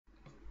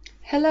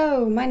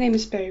Hello, my name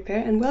is Berry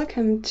Bear and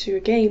welcome to a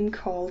game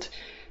called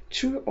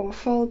True or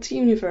False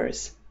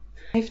Universe.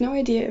 I have no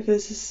idea if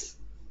this is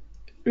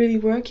really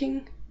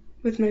working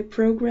with my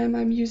program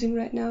I'm using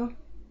right now,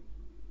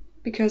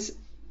 because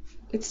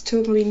it's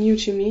totally new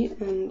to me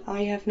and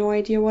I have no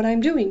idea what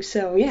I'm doing.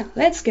 So yeah,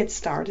 let's get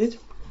started.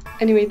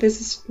 Anyway,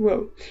 this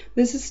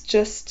is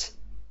just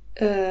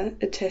a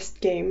test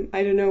game.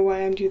 I don't know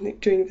why I'm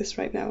doing this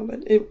right now,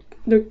 but it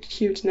looked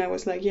cute and I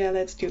was like, yeah,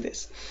 let's do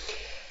this.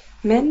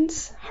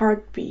 Men's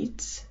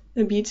heartbeats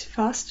beat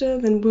faster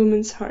than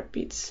women's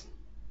heartbeats.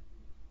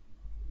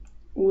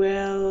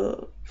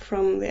 Well,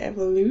 from the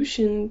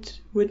evolution it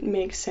would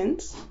make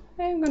sense.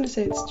 I'm gonna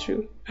say it's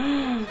true.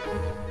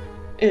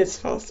 It's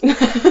false.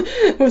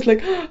 I was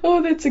like,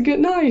 oh, that's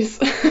nice.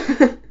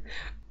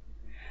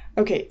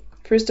 Okay,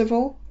 first of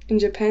all, in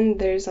Japan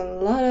there's a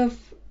lot of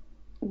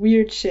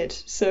weird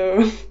shit,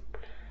 so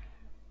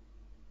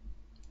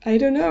I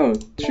don't know.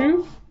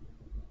 True?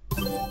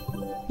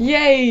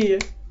 Yay!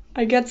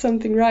 I got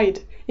something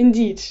right,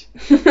 indeed.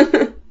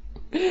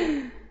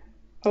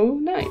 Oh,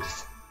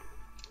 nice.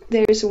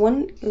 There's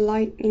one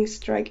lightning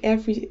strike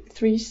every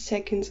 3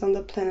 seconds on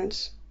the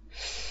planet.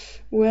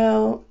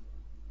 Well,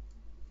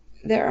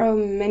 there are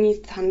many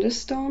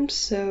thunderstorms,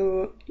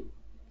 so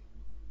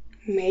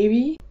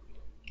maybe.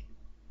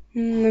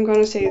 I'm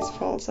gonna say it's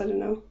false, I don't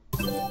know.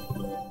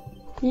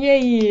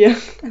 Yay!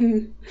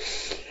 I'm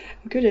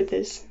good at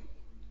this.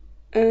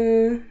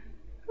 Oh.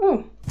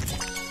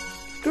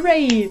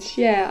 Great!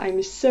 Yeah,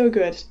 I'm so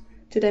good.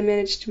 Did I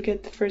manage to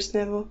get the first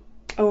level?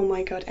 Oh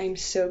my god, I'm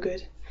so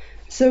good.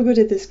 So good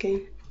at this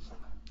game.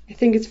 I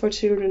think it's for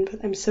children, but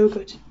I'm so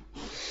good.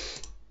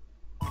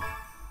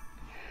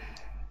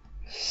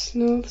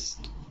 Sloths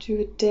do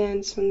a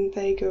dance when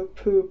they go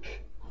poop.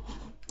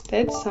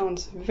 That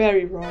sounds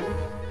very wrong.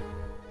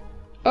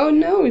 Oh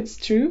no, it's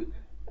true.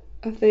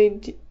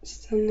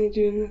 Suddenly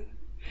do.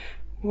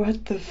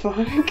 What the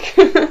fuck?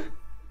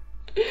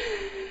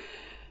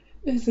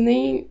 It's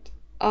named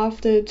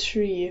after a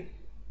tree.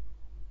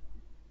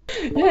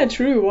 Yeah,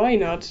 true, why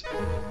not?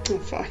 Oh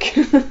fuck.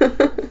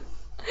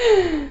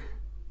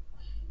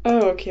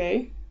 Oh,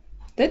 okay.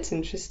 That's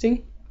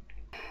interesting.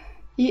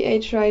 EA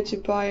tried to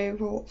buy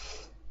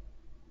Wolf.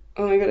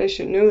 Oh my god, I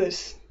should know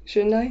this,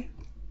 shouldn't I?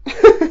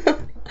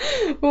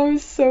 Oh,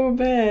 so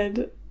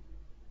bad.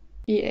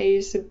 EA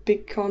is a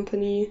big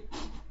company.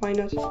 Why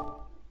not?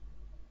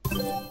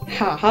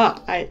 Haha,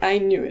 I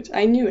knew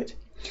it.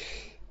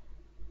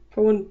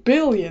 For 1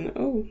 billion,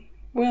 oh,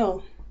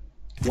 well,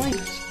 why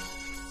not?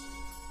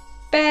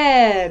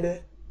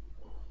 Bad!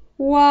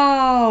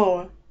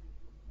 Wow!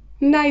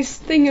 Nice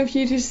thing of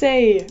you to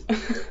say!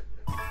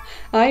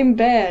 I'm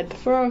bad.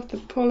 4 of the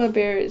polar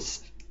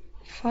bears'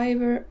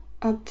 fiber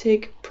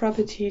optic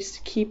properties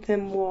to keep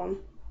them warm.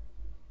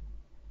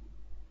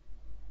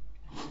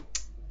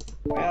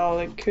 Well,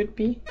 it could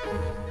be.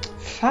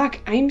 Fuck,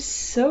 I'm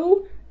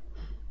so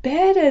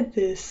bad at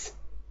this.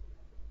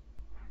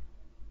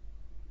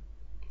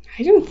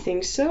 I don't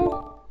think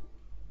so.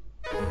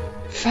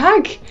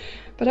 Fuck!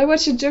 But I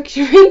watched a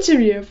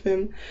documentary of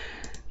him.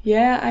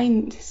 Yeah,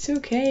 it's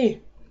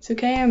okay. It's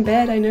okay, I'm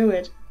bad, I know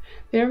it.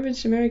 The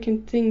average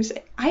American thinks...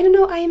 I don't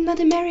know, I am not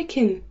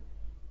American.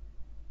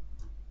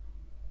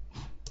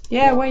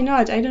 Yeah, why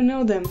not? I don't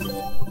know them.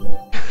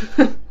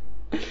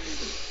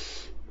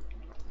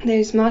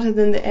 They're smarter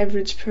than the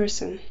average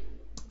person.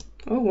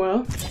 Oh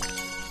well.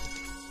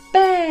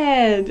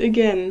 Bad!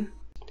 Again.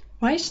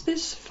 Why is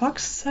this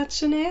fox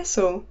such an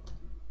asshole?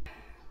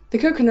 The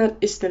coconut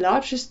is the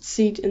largest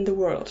seed in the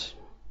world.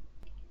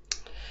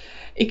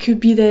 It could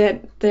be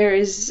that there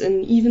is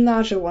an even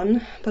larger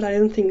one, but I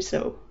don't think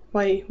so.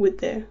 Why would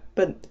there?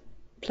 But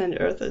planet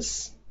Earth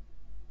is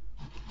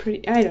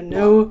pretty... I don't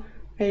know.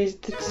 I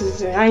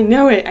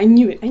know it. I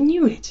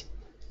knew it.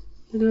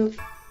 Little...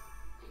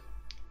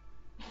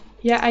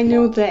 Yeah, I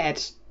know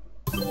that.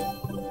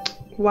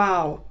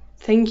 Wow.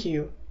 Thank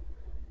you.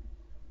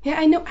 Yeah,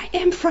 I know. I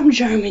am from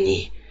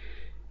Germany.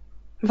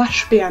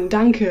 Waschbären,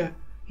 danke.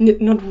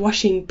 Not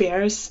washing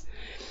bears.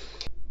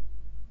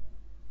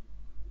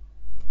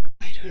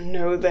 I don't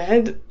know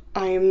that.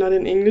 I am not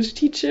an English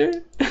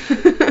teacher.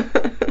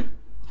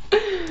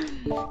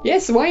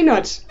 Yes, why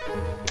not?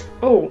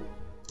 Oh.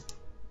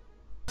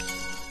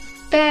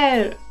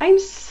 Bad. I'm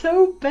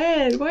so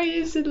bad. Why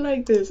is it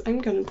like this?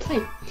 I'm gonna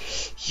play.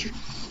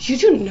 You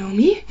don't know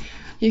me.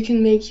 You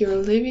can make your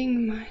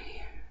living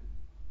money.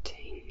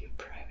 Obtain your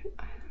private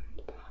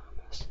island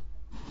Bahamas.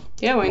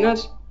 Yeah, why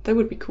not? That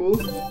would be cool.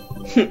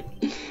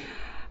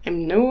 I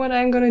know what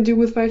I'm gonna do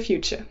with my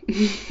future.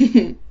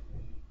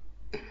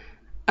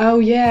 Oh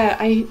yeah,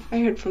 I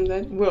heard from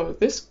that. Whoa,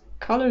 this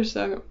colors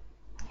are...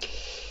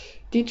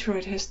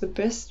 Detroit has the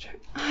best...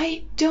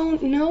 I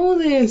don't know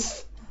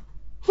this!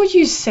 Would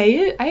you say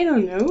it? I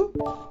don't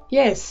know.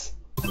 Yes.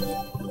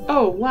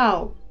 Oh,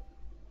 wow.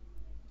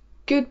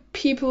 Good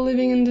people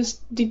living in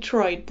this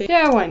Detroit.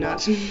 Yeah, why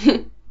not?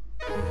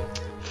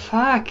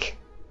 Fuck.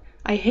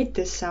 I hate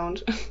this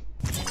sound.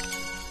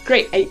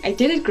 Great, I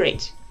did it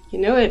great. You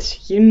know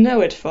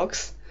it,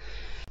 Fox.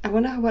 I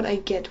wonder what I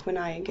get when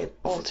I get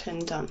all 10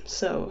 done,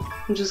 so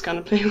I'm just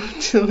gonna play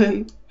until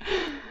then.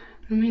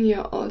 How many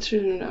all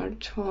children are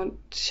taught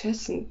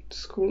chess in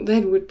school?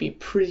 That would be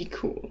pretty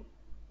cool.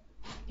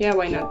 Yeah,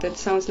 why not? That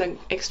sounds like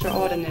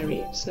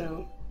extraordinary,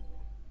 so...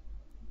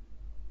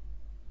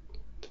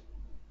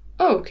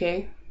 Oh,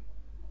 okay.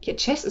 Yeah,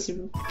 chess is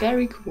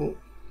very cool.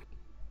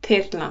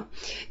 Tesla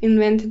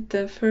invented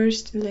the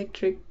first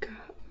electric...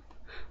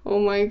 Oh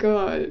my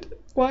god,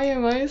 why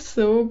am I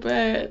so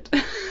bad?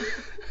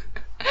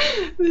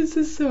 This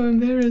is so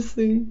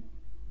embarrassing.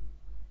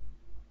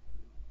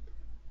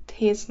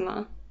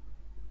 Tesla.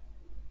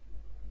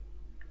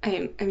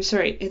 I'm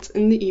sorry, it's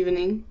in the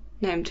evening,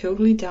 and I'm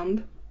totally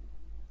dumb.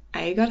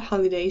 I got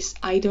holidays,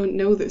 I don't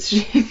know this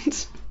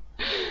shit.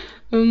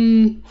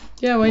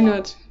 Yeah, why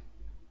not?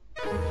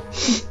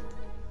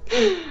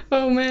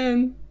 Oh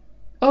man.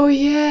 Oh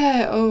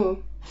yeah,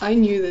 oh, I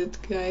knew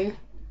that guy.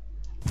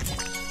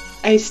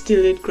 I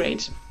still did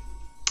great.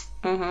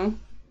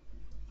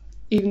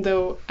 Even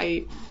though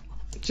I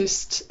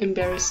just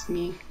embarrassed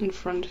me in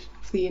front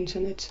of the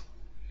internet.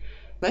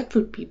 That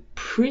would be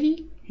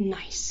pretty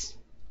nice.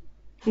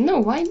 No,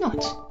 why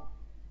not?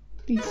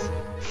 Please.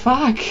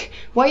 Fuck!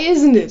 Why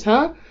isn't it,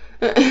 huh?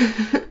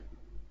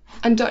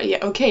 Yeah,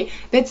 okay,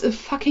 that's a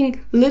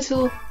fucking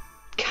little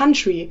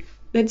country.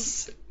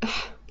 That's...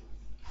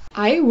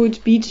 I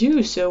would be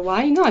too, so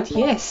why not?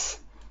 Yes.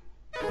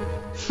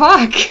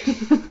 Fuck!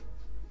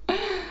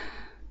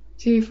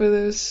 TV for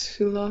those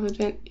who love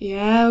adventure.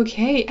 Yeah,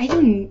 okay. I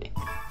didn't...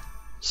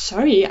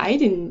 Sorry, I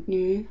didn't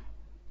know.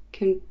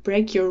 Can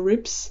break your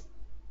ribs.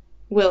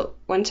 Well,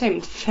 one time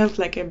it felt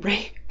like I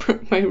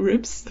broke my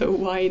ribs, so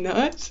why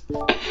not?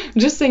 I'm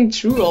just saying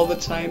true all the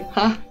time.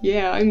 Ha,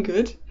 yeah, I'm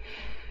good.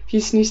 If you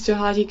sneeze too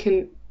hard, you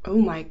can... Oh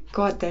my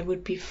god, that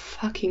would be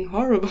fucking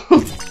horrible.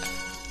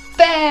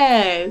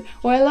 Bad!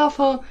 Well, I love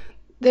how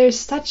there's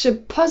such a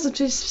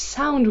positive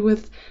sound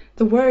with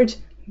the word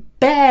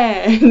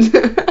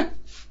bad.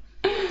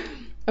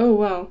 Oh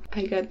wow,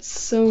 I got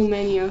so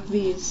many of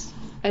these.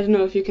 I don't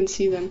know if you can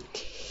see them.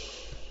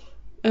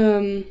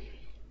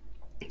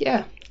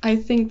 Yeah, I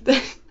think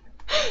that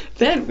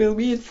that will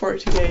be it for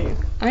today.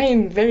 I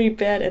am very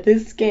bad at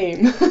this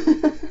game.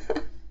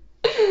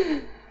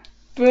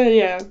 But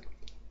yeah,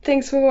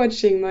 thanks for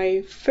watching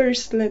my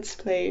first Let's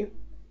Play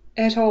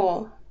at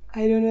all.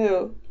 I don't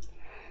know.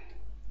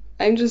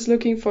 I'm just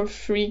looking for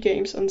free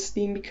games on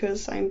Steam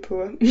because I'm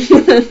poor.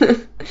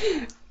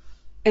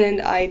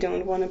 And I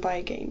don't want to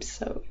buy games,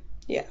 so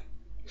yeah.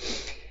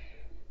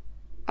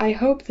 I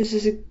hope this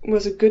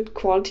was a good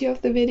quality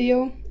of the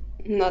video.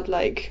 Not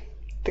like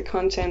the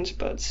content,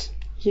 but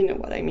you know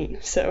what I mean.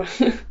 So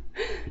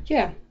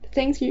yeah,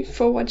 thank you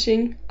for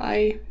watching.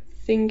 I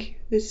think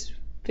this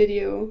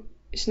video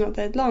is not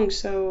that long,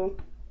 so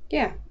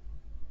yeah.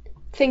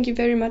 Thank you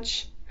very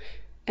much,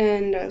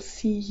 and I'll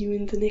see you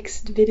in the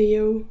next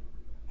video.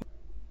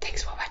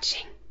 Thanks for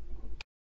watching.